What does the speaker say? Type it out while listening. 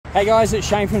Hey guys, it's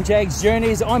Shane from Jaggs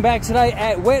Journeys. I'm back today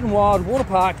at Wet n Wild Water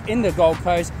Park in the Gold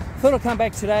Coast. Thought I'd come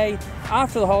back today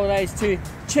after the holidays to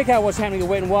check out what's happening at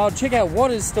Wet n Wild, check out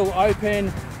what is still open,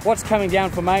 what's coming down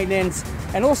for maintenance,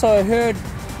 and also I heard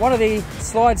one of the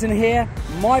slides in here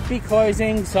might be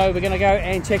closing, so we're going to go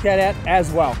and check that out as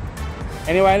well.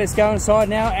 Anyway, let's go inside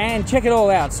now and check it all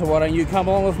out. So why don't you come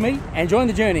along with me and join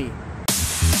the journey.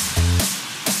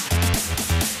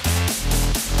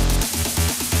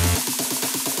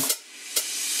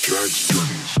 Jaggs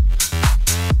Journeys.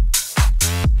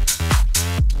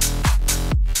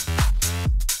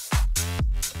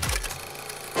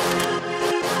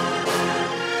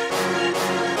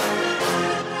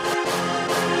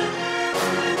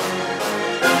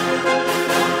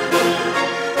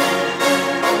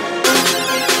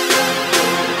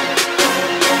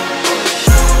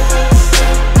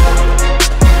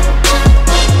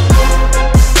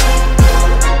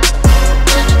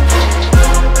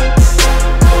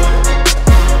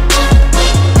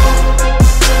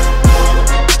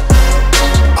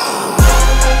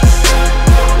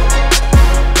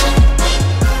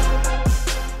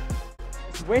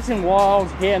 Wet n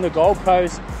Wild here in the Gold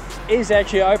Coast is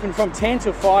actually open from 10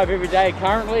 to 5 every day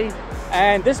currently,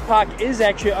 and this park is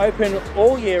actually open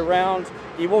all year round.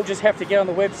 You will just have to get on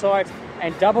the website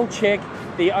and double check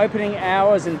the opening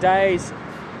hours and days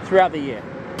throughout the year.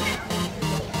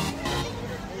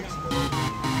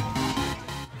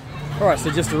 Alright,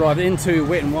 so just arrived into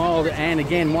Wet n Wild, and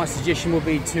again my suggestion would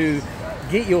be to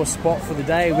get your spot for the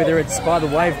day, whether it's by the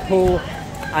wave pool,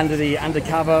 under the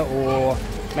undercover, or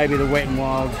maybe the Wet n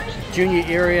Wild junior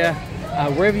area,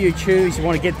 wherever you choose. You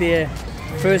want to get there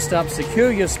first up,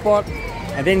 secure your spot,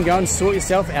 and then go and sort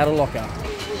yourself out a locker.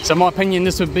 So in my opinion,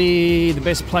 this would be the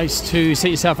best place to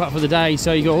set yourself up for the day.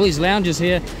 So you got all these lounges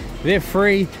here, they're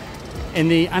free. In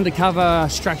the undercover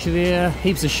structure there,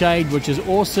 heaps of shade, which is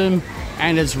awesome,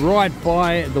 and it's right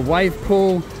by the wave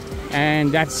pool,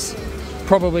 and that's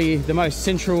probably the most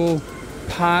central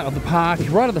part of the park,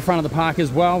 right at the front of the park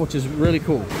as well, which is really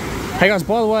cool. Hey guys,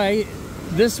 by the way,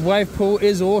 this wave pool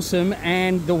is awesome,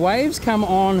 and the waves come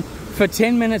on for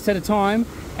 10 minutes at a time,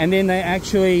 and then they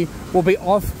actually will be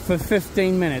off for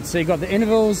 15 minutes. So you've got the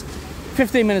intervals,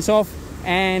 15 minutes off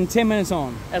and 10 minutes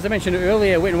on. As I mentioned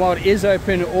earlier, Wet n Wild is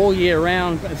open all year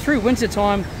round, but through winter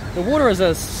time, the water is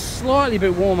a slightly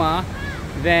bit warmer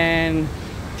than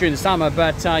during the summer,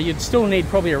 but you'd still need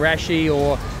probably a rashie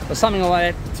or something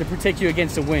like that to protect you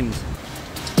against the wind.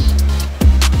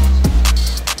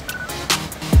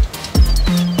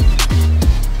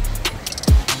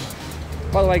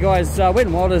 By the way guys, Wet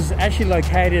n Wild is actually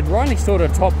located right next door to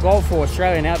Top Golf for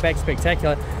Australian Outback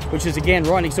Spectacular, which is again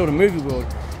right next door to Movie World.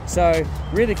 So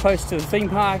really close to the theme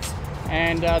parks,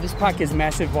 and this park is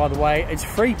massive by the way. It's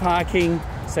free parking,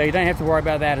 so you don't have to worry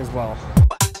about that as well.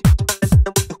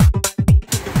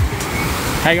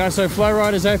 Hey guys, so Flow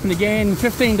Ride is open again,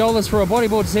 $15 for a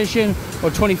bodyboard session or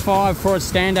 $25 for a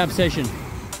stand-up session.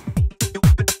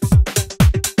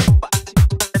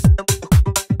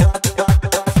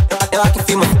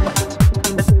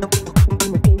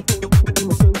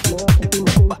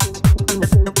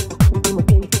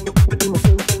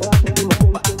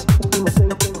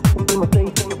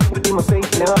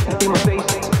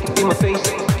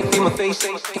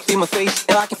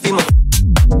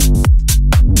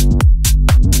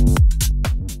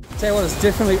 Tell you what, it's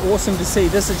definitely awesome to see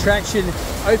this attraction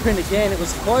open again. It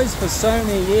was closed for so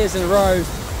many years in a row,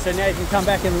 so now you can come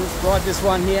back and ride this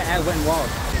one here at Wet n Wild.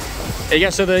 There you go,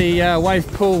 so the wave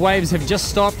pool waves have just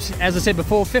stopped. As I said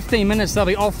before, 15 minutes they'll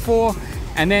be off for,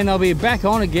 and then they'll be back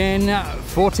on again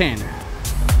for 10.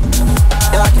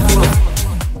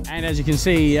 And as you can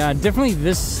see, definitely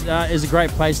this is a great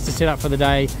place to set up for the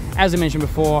day. As I mentioned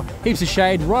before, heaps of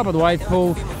shade right by the wave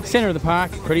pool, center of the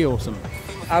park, pretty awesome.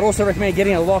 I'd also recommend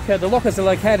getting a locker. The lockers are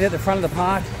located at the front of the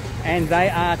park, and they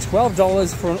are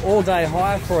 $12 for an all-day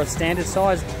hire for a standard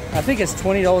size. I think it's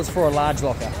 $20 for a large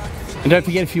locker. And don't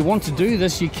forget, if you want to do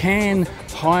this, you can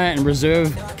hire and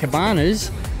reserve cabanas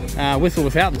with or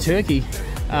without the turkey.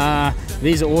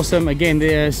 These are awesome. Again,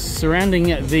 they're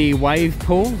surrounding the wave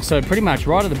pool, so pretty much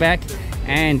right at the back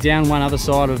and down one other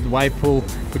side of the wave pool,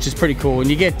 which is pretty cool. And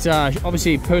you get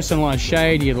obviously personalized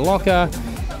shade, you get a locker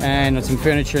and some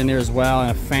furniture in there as well, and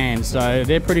a fan. So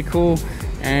they're pretty cool,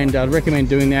 and I'd recommend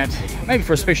doing that maybe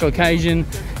for a special occasion.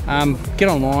 Get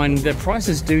online. The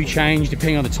prices do change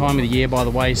depending on the time of the year, by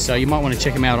the way, so you might want to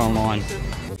check them out online.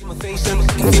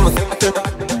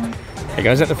 Hey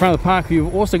guys, at the front of the park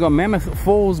you've also got Mammoth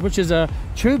Falls, which is a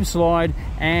tube slide,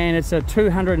 and it's a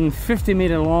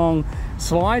 250-meter long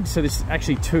slide. So there's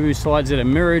actually two slides that are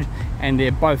mirrored, and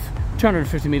they're both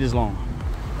 250 meters long.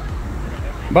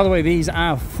 By the way, these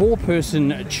are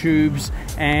 4-person tubes,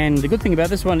 and the good thing about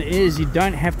this one is you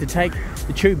don't have to take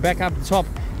the tube back up the top.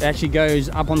 It actually goes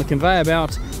up on the conveyor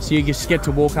belt, so you just get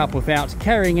to walk up without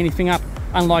carrying anything up,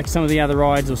 unlike some of the other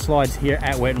rides or slides here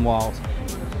at Wet n Wild.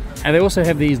 And they also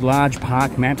have these large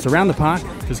park maps around the park,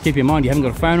 because keep in mind you haven't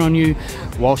got a phone on you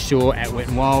whilst you're at Wet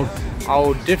n Wild. I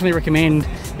would definitely recommend,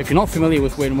 if you're not familiar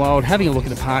with Wet n Wild, having a look at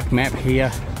the park map here.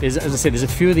 As I said, there's a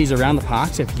few of these around the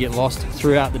park, so if you get lost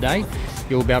throughout the day,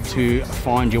 you'll be able to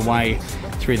find your way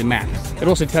through the map. It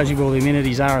also tells you where all the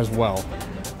amenities are as well.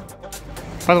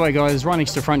 By the way guys, right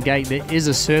next to the front gate there is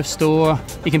a surf store.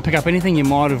 You can pick up anything you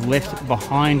might have left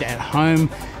behind at home,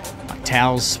 like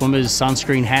towels, swimmers,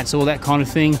 sunscreen, hats, all that kind of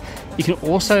thing. You can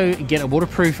also get a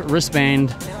waterproof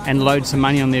wristband and load some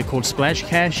money on there called Splash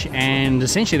Cash, and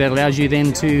essentially that allows you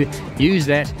then to use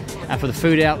that for the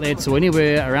food outlets or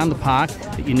anywhere around the park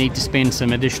that you need to spend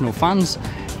some additional funds,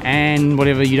 and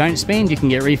whatever you don't spend you can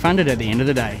get refunded at the end of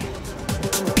the day.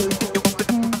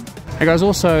 Hey guys,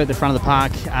 also at the front of the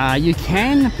park you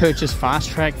can purchase Fast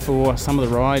Track for some of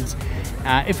the rides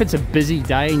if it's a busy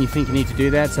day and you think you need to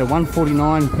do that. So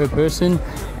 $149 per person,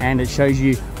 and it shows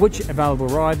you which available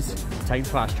rides to take the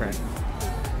Fast Track.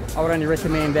 I would only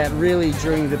recommend that really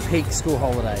during the peak school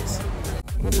holidays.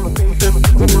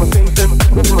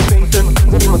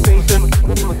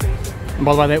 And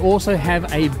by the way, they also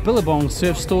have a Billabong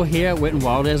surf store here at Wet n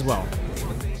Wild as well.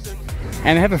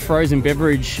 And they have a frozen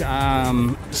beverage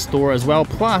store as well,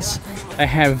 plus they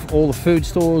have all the food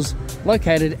stores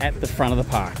located at the front of the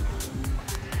park.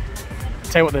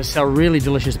 Tell you what, they sell really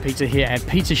delicious pizza here at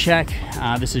Pizza Shack.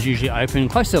 This is usually open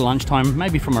close to lunchtime,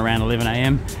 maybe from around 11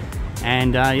 AM.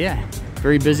 And yeah,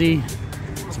 very busy,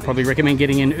 so probably recommend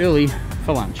getting in early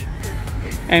for lunch.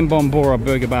 And Bombora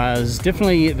Burger Bar is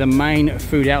definitely the main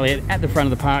food outlet at the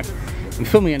front of the park. I'm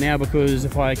filming it now because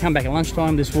if I come back at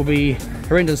lunchtime, this will be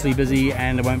horrendously busy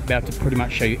and I won't be able to pretty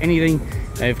much show you anything.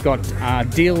 They've got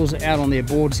deals out on their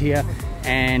boards here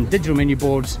and digital menu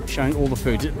boards showing all the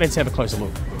foods. Let's have a closer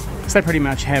look. So they pretty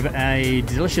much have a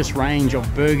delicious range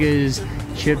of burgers,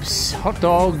 chips, hot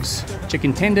dogs,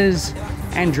 chicken tenders,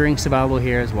 and drinks available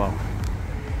here as well.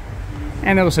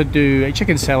 And they also do a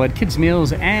chicken salad, kids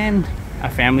meals, and a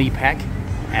family pack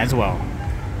as well.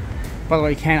 By the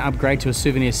way, you can upgrade to a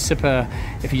souvenir sipper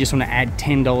if you just want to add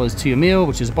 $10 to your meal,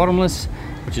 which is bottomless,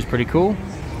 which is pretty cool.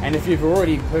 And if you've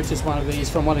already purchased one of these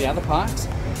from one of the other parks,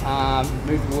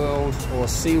 Movie World or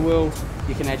SeaWorld,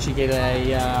 you can actually get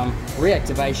a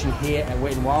reactivation here at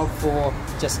Wet n Wild for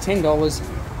just $10,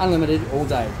 unlimited all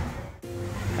day.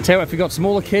 I tell you what, if you've got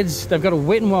smaller kids, they've got a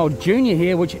Wet n Wild Junior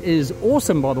here, which is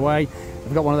awesome, by the way.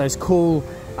 They've got one of those cool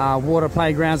water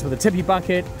playgrounds with a tippy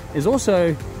bucket. There's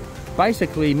also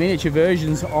basically miniature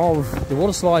versions of the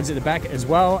water slides at the back as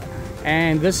well,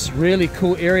 and this really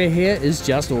cool area here is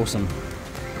just awesome.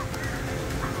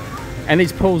 And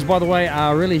these pools, by the way,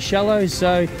 are really shallow,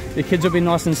 so the kids will be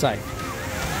nice and safe.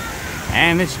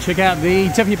 And let's check out the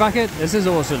tippy bucket. This is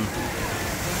awesome.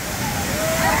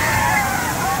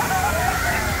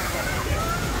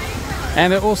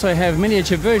 And they also have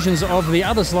miniature versions of the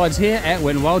other slides here at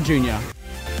Wet n Wild Junior.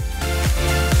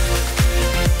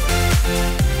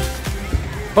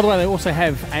 By the way, they also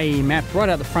have a map right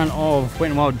out the front of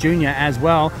Wet n Wild Junior as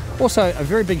well. Also a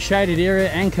very big shaded area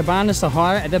and cabanas to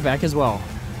hire at the back as well.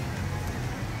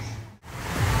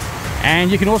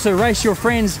 And you can also race your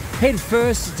friends head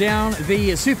first down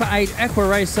the Super 8 Aqua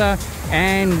Racer,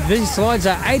 and these slides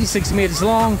are 86 meters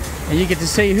long, and you get to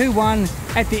see who won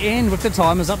at the end with the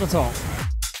timers up the top.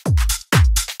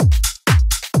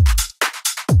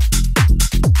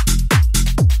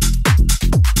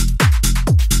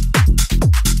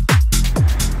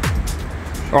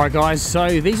 Alright guys,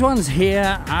 so these ones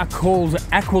here are called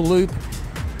Aqua Loop.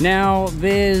 Now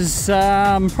there's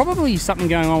probably something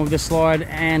going on with this slide,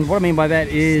 and what I mean by that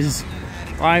is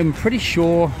I'm pretty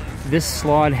sure this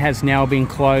slide has now been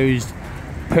closed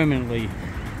permanently.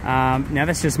 Now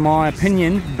that's just my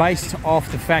opinion based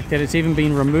off the fact that it's even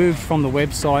been removed from the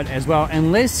website as well,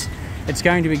 unless it's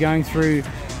going to be going through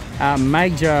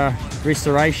major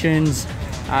restorations.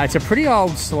 It's a pretty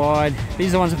old slide. These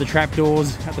are the ones with the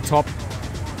trapdoors at the top,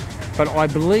 but I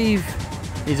believe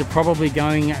these are probably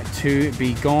going to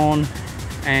be gone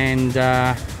and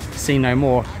seen no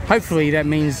more. Hopefully that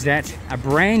means that a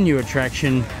brand new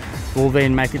attraction will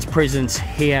then make its presence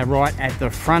here right at the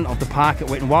front of the park at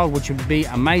Wet n Wild, which would be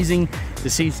amazing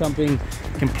to see something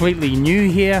completely new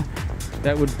here.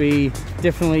 That would be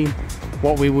definitely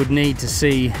what we would need to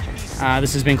see.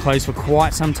 This has been closed for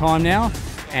quite some time now,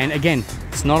 and again,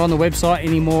 it's not on the website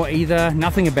anymore either,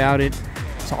 nothing about it.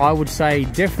 So I would say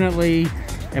definitely,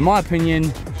 in my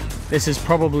opinion, this is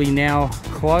probably now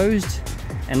closed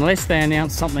unless they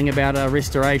announce something about a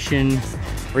restoration,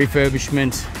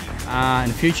 refurbishment in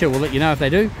the future. We'll let you know if they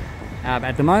do. But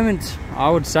at the moment, I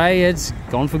would say it's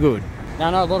gone for good. Now,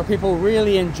 I know a lot of people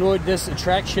really enjoyed this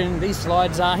attraction. These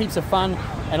slides are heaps of fun,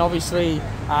 and obviously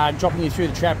dropping you through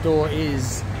the trapdoor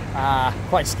is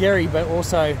quite scary, but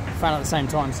also fun at the same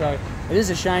time. So it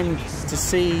is a shame to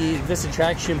see this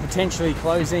attraction potentially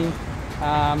closing.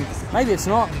 Maybe it's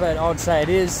not, but I would say it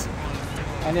is.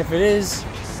 And if it is,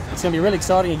 it's going to be really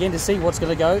exciting again to see what's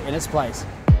going to go in its place.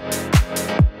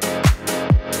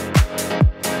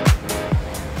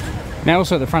 Now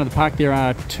also at the front of the park there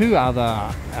are two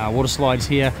other water slides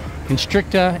here,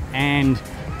 Constrictor and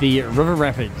the River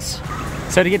Rapids.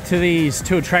 So to get to these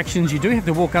two attractions you do have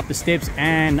to walk up the steps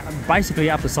and basically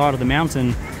up the side of the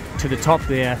mountain to the top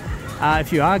there.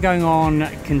 If you are going on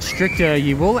Constrictor,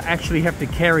 you will actually have to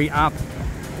carry up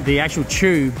the actual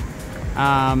tube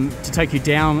to take you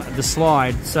down the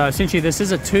slide. So essentially this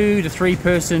is a 2 to 3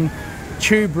 person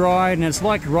tube ride, and it's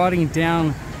like riding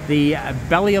down the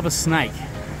belly of a snake.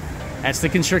 That's the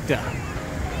Constrictor,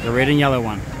 the red and yellow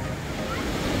one.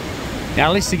 Now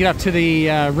at least to get up to the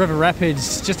River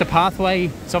Rapids, just a pathway.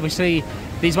 It's obviously,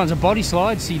 these ones are body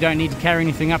slides, so you don't need to carry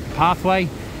anything up the pathway.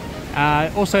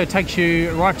 Also takes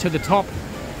you right to the top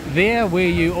there where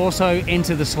you also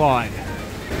enter the slide.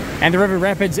 And the River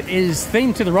Rapids is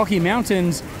themed to the Rocky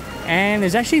Mountains, and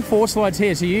there's actually 4 slides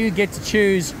here, so you get to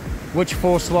choose which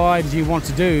 4 slides you want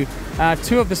to do.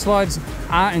 2 of the slides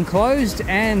are enclosed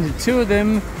and 2 of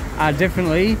them are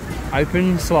definitely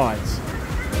open slides.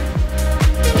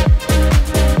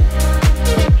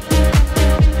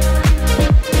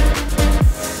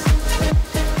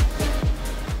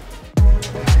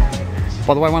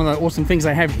 By the way, one of the awesome things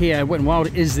they have here at Wet n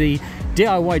Wild is the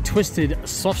DIY Twisted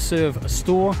Soft Serve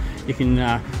store. You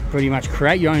can pretty much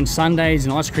create your own sundaes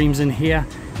and ice creams in here,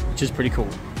 which is pretty cool.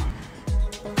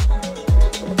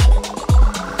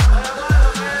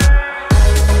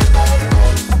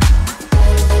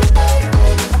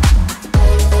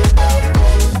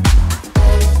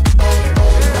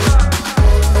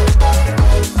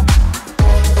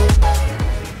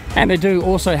 And they do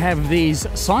also have these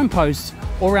signposts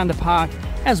all around the park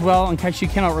as well, in case you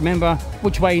cannot remember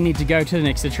which way you need to go to the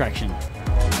next attraction.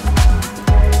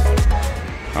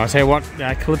 I'll tell you what,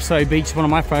 Calypso Beach is one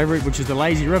of my favourite, which is the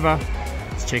Lazy River.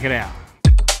 Let's check it out.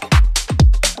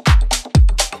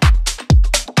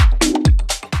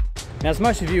 Now, as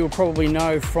most of you will probably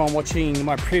know from watching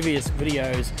my previous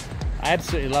videos, I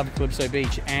absolutely love Calypso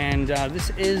Beach, and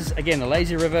this is, again, the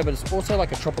Lazy River, but it's also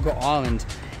like a tropical island.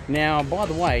 Now, by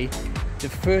the way, the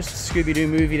first Scooby Doo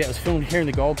movie that was filmed here in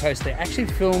the Gold Coast, they actually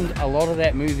filmed a lot of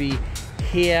that movie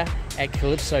here at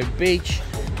Calypso Beach.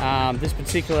 This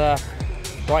particular,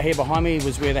 right here behind me,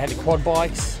 was where they had the quad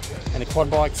bikes, and the quad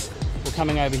bikes were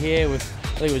coming over here with, I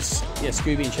think it was, yeah,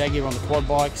 Scooby and Shaggy were on the quad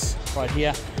bikes right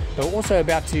here. But we're also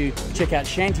about to check out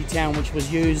Shantytown, which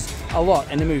was used a lot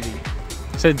in the movie.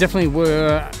 So there definitely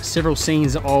were several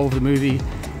scenes of the movie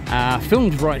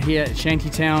filmed right here at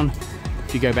Shantytown.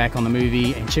 If you go back on the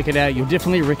movie and check it out, you'll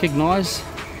definitely recognize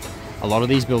a lot of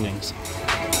these buildings.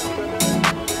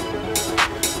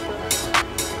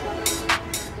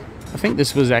 I think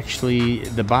this was actually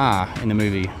the bar in the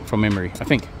movie from memory, I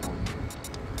think.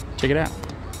 Check it out.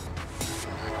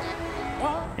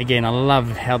 Again, I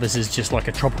love how this is just like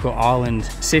a tropical island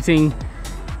setting,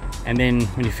 and then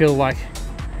when you feel like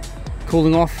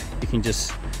cooling off, you can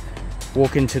just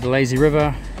walk into the Lazy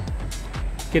River,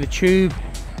 get a tube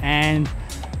and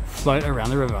float around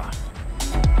the river.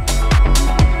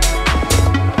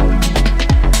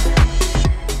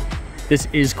 This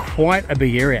is quite a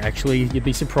big area actually. You'd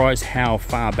be surprised how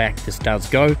far back this does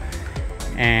go,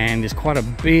 and there's quite a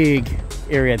big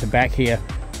area at the back here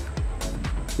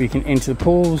where you can enter the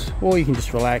pools, or you can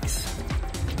just relax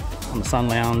on the sun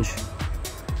lounge.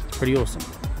 It's pretty awesome.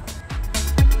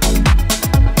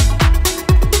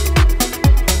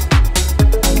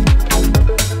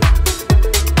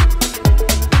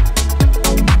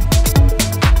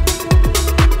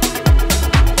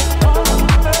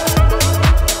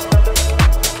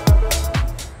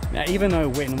 Even though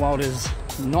Wet n Wild is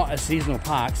not a seasonal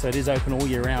park, so it is open all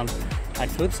year round,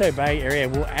 Calypso Bay area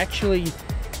will actually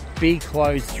be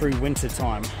closed through winter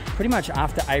time. Pretty much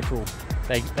after April,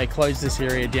 they close this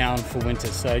area down for winter.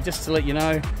 So just to let you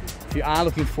know, if you are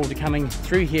looking forward to coming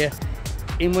through here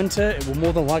in winter, it will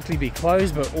more than likely be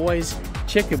closed, but always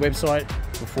check the website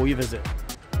before you visit.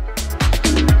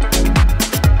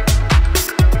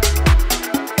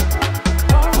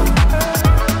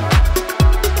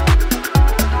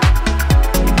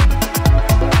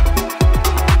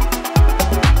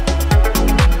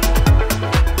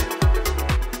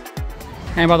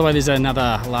 And by the way, there's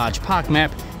another large park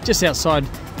map just outside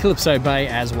Calypso Bay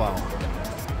as well.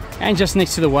 And just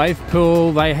next to the wave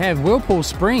pool, they have Whirlpool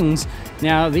Springs.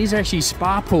 Now, these are actually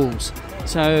spa pools.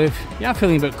 So if you're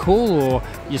feeling a bit cool or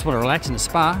you just want to relax in the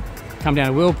spa, come down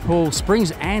to Whirlpool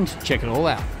Springs and check it all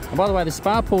out. And by the way, the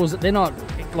spa pools, they're not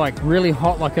like really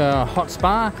hot like a hot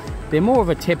spa. They're more of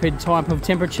a tepid type of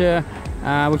temperature,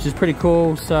 which is pretty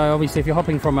cool. So obviously if you're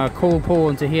hopping from a cool pool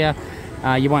into here,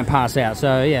 you won't pass out.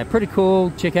 So yeah, pretty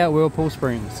cool. Check out Whirlpool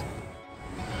Springs.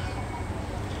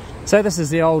 So this is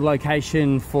the old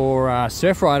location for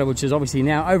Surfrider, which is obviously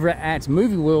now over at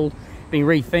Movie World, being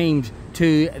rethemed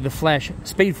to the Flash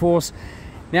Speed Force.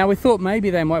 Now we thought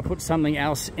maybe they might put something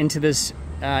else into this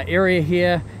area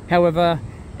here. However,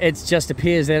 it just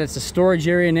appears that it's a storage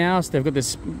area now. So they've got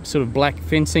this sort of black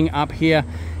fencing up here,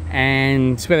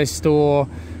 and it's where they store,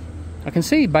 I can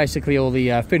see basically all the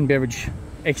food and beverage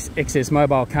excess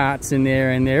mobile carts in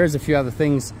there, and there is a few other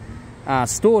things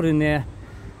stored in there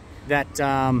that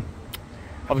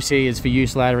obviously is for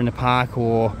use later in the park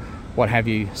or what have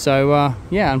you. So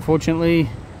yeah, unfortunately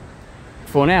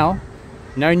for now,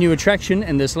 no new attraction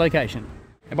in this location.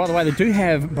 And by the way, they do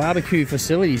have barbecue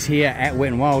facilities here at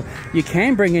Wet n Wild. You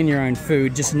can bring in your own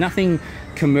food, just nothing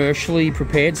commercially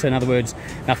prepared. So in other words,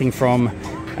 nothing from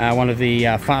one of the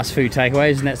fast food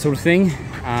takeaways and that sort of thing.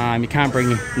 You can't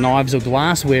bring knives or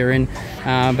glassware in,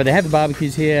 but they have the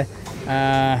barbecues here.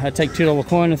 I take $2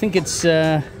 coin. I think it's,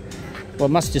 well, it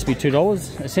must just be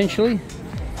 $2 essentially.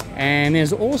 And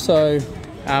there's also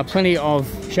plenty of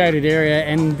shaded area,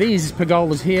 and these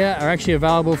pergolas here are actually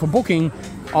available for booking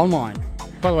online.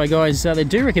 By the way guys, they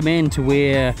do recommend to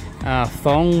wear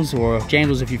thongs or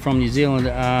jandals if you're from New Zealand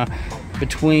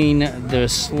between the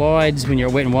slides when you're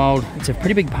at Wet n Wild. It's a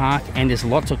pretty big park and there's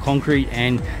lots of concrete,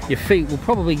 and your feet will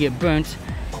probably get burnt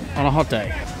on a hot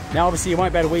day. Now obviously you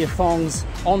won't be able to wear your thongs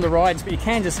on the rides, but you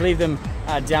can just leave them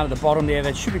down at the bottom there.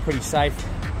 That should be pretty safe.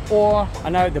 Or I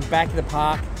know at the back of the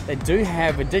park they do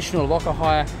have additional locker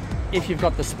hire. If you've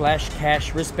got the Splash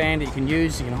Cash wristband that you can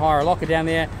use, you can hire a locker down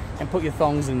there and put your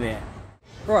thongs in there.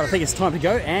 Right, I think it's time to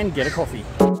go and get a coffee.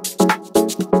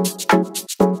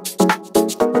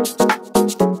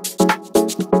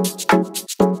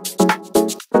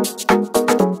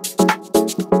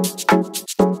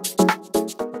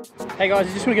 Hey guys,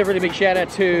 I just want to give a really big shout out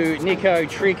to Nico,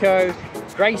 Trico,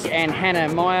 Grace and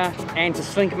Hannah Meyer, and to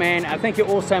Slinkman. I thank you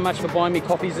all so much for buying me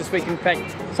coffees this week. In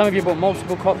fact, some of you bought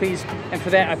multiple coffees, and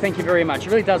for that I thank you very much. It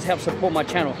really does help support my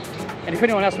channel. And if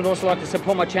anyone else would also like to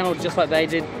support my channel just like they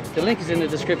did, the link is in the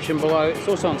description below. It's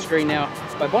also on screen now.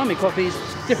 By buying me coffees,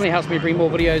 definitely helps me bring more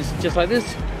videos just like this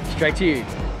straight to you.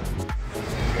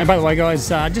 And by the way guys,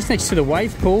 just next to the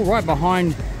wave pool, right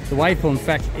behind the wave pool in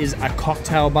fact, is a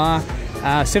cocktail bar.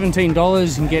 $17,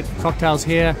 you can get cocktails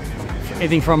here.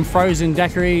 Anything from frozen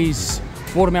daiquiris,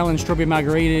 watermelon, strawberry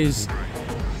margaritas,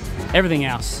 everything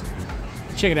else.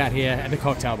 Check it out here at the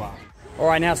cocktail bar. All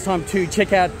right, now it's time to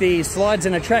check out the slides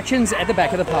and attractions at the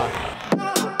back of the park.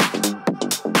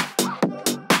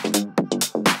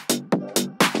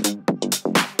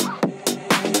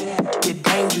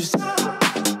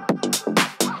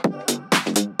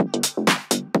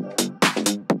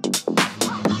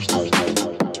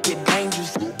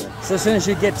 So as soon as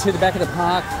you get to the back of the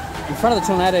park, in front of the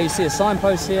tornado, you see a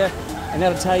signpost here, and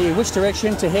that'll tell you which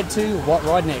direction to head to, what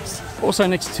ride next. Also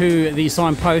next to the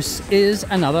signposts is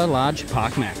another large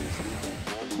park map.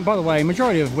 By the way,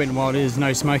 majority of Wet n Wild is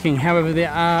no smoking. However,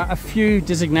 there are a few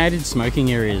designated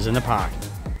smoking areas in the park.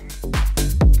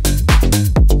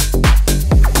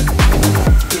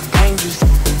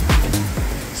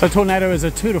 So Tornado is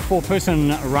a 2 to 4 person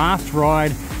raft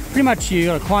ride. Pretty much you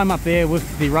got to climb up there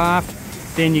with the raft,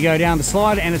 then you go down the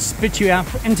slide and it spits you up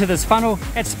into this funnel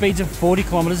at speeds of 40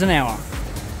 kilometers an hour.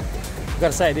 I've got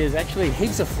to say, there's actually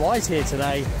heaps of flies here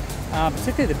today,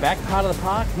 particularly the back part of the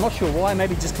park. I'm not sure why,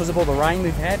 maybe just because of all the rain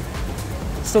we've had.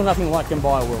 Still nothing like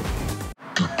Gombaya World.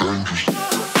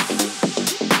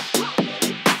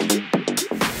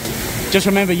 Just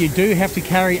remember, you do have to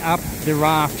carry up the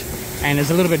raft, and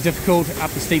it's a little bit difficult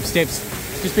up the steep steps.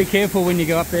 Just be careful when you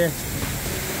go up there.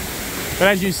 But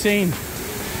as you've seen,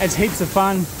 it's heaps of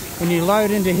fun when you load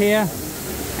into here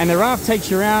and the raft takes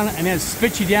you around and then it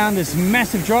spits you down this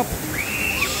massive drop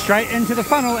straight into the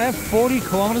funnel at 40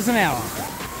 kilometers an hour.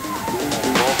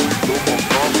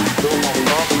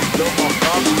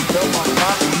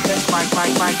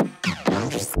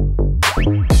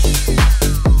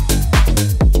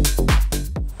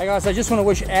 Hey guys, I just want to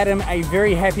wish Adam a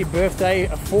very happy birthday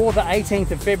for the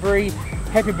 18th of February.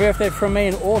 Happy birthday from me,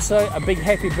 and also a big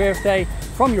happy birthday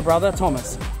from your brother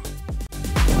Thomas.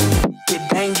 Get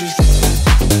dangerous.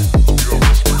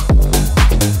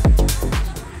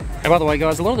 By the way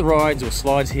guys, a lot of the rides or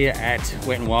slides here at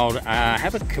Wet n Wild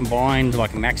have a combined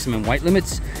like maximum weight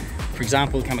limits. For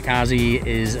example, Kamikaze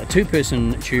is a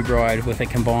 2-person tube ride with a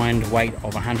combined weight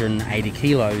of 180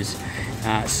 kilos.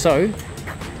 So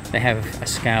they have a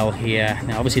scale here.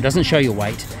 Now obviously it doesn't show your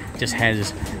weight, it just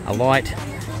has a light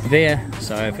there.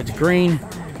 So if it's green,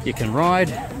 you can ride,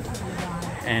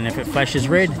 and if it flashes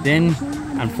red, then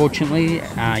unfortunately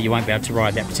you won't be able to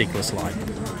ride that particular slide.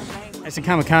 So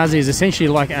Kamikaze is essentially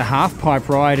like a half pipe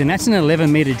ride, and that's an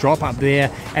 11-meter drop up there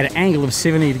at an angle of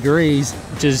 70 degrees,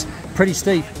 which is pretty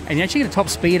steep, and you actually get a top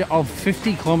speed of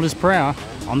 50 kilometers per hour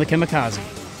on the Kamikaze.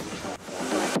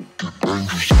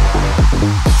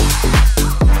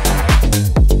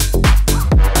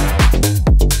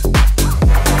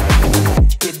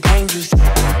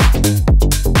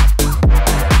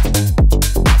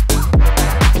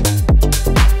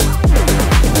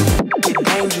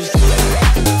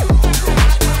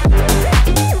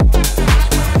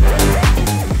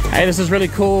 Hey, this is really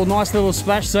cool. Nice little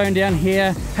splash zone down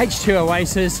here. H2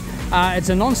 Oasis. It's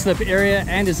a non-slip area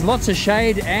and there's lots of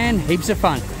shade and heaps of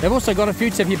fun. They've also got a few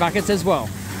tippy buckets as well.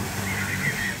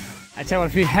 I tell you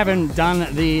what, if you haven't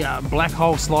done the black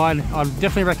hole slide, I'd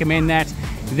definitely recommend that.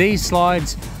 These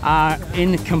slides are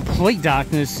in complete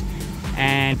darkness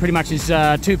and pretty much is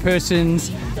 2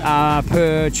 persons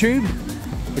per tube,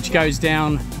 which goes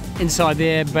down inside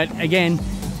there. But again,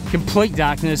 complete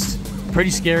darkness, pretty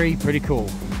scary, pretty cool.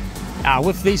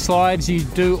 With these slides, you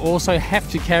do also have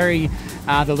to carry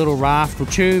the little raft or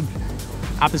tube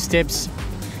up the steps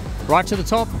right to the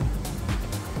top.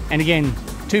 And again,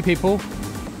 2 people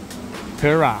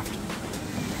per raft.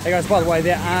 Hey guys, by the way,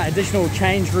 there are additional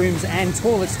change rooms and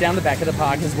toilets down the back of the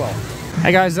park as well.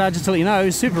 Hey guys, just to let you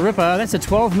know, Super Ripper, that's a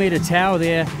 12-meter tower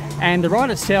there, and the ride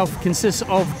itself consists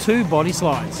of 2 body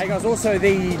slides. Hey guys, also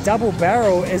the double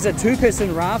barrel is a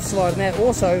 2-person raft slide, and that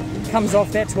also comes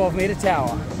off that 12-meter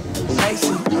tower.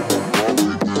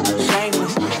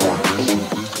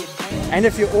 And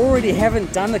if you already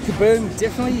haven't done the Kaboom,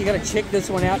 definitely you got to check this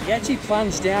one out. You actually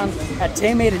plunge down a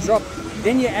 10-meter drop,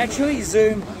 then you actually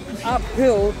zoom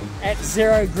uphill at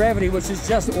 0 gravity, which is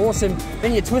just awesome.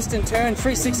 Then you twist and turn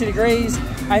 360 degrees,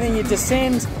 and then you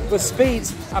descend with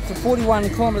speeds up to 41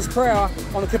 kilometers per hour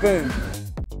on the Kaboom.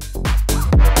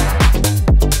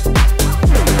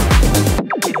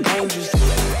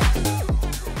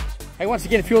 Hey, once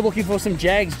again, if you're looking for some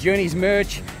Jaggs Journeys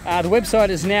merch, the website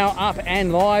is now up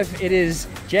and live. It is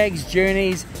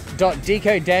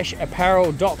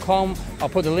jaggsjourneys.deco-apparel.com. I'll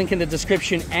put the link in the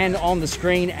description and on the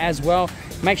screen as well.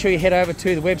 Make sure you head over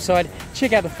to the website,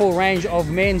 check out the full range of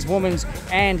men's, women's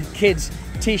and kids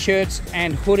t-shirts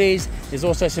and hoodies. There's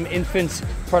also some infants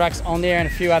products on there and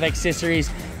a few other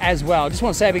accessories as well. Just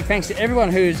want to say a big thanks to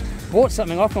everyone who's bought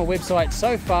something off my website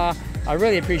so far. I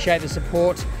really appreciate the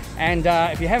support. And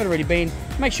if you haven't already been,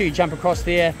 make sure you jump across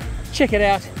there, check it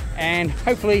out, and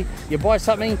hopefully you buy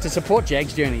something to support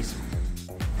Jaggs Journeys.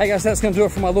 Hey guys, that's going to do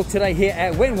it for my look today here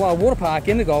at Wet n Wild Water Park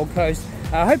in the Gold Coast.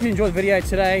 I hope you enjoyed the video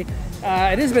today.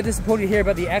 It is a bit disappointing to hear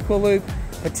about the Aqua Loop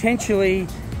potentially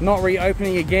not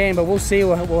reopening again, but we'll see.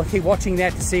 We'll keep watching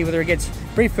that to see whether it gets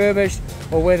refurbished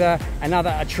or whether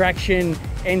another attraction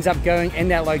ends up going in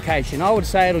that location. I would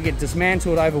say it'll get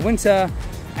dismantled over winter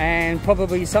and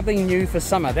probably something new for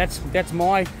summer. That's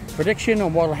my prediction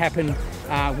on what will happen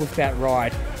with that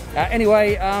ride.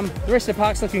 Anyway, the rest of the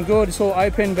park's looking good. It's all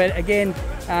open, but again,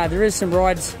 there is some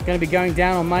rides going to be going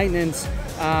down on maintenance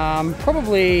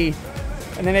probably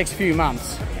in the next few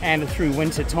months and through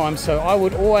winter time. So I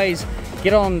would always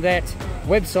get on that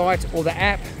website or the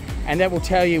app, and that will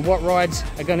tell you what rides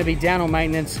are going to be down on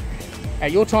maintenance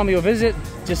at your time of your visit,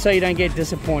 just so you don't get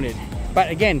disappointed. But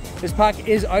again, this park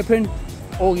is open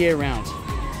all year round.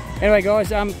 Anyway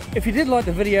guys, if you did like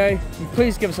the video,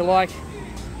 please give us a like.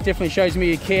 Definitely shows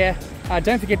me you care.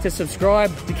 Don't forget to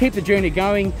subscribe to keep the journey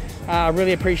going. I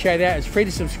really appreciate that. It's free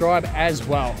to subscribe as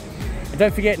well. And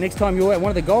don't forget, next time you're at one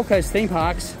of the Gold Coast theme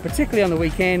parks, particularly on the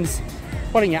weekends,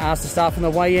 why don't you ask the staff on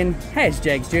the way in, hey, it's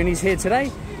Jaggs Journeys here today?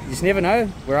 You just never know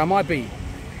where I might be.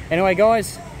 Anyway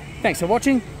guys, thanks for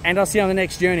watching, and I'll see you on the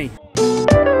next journey.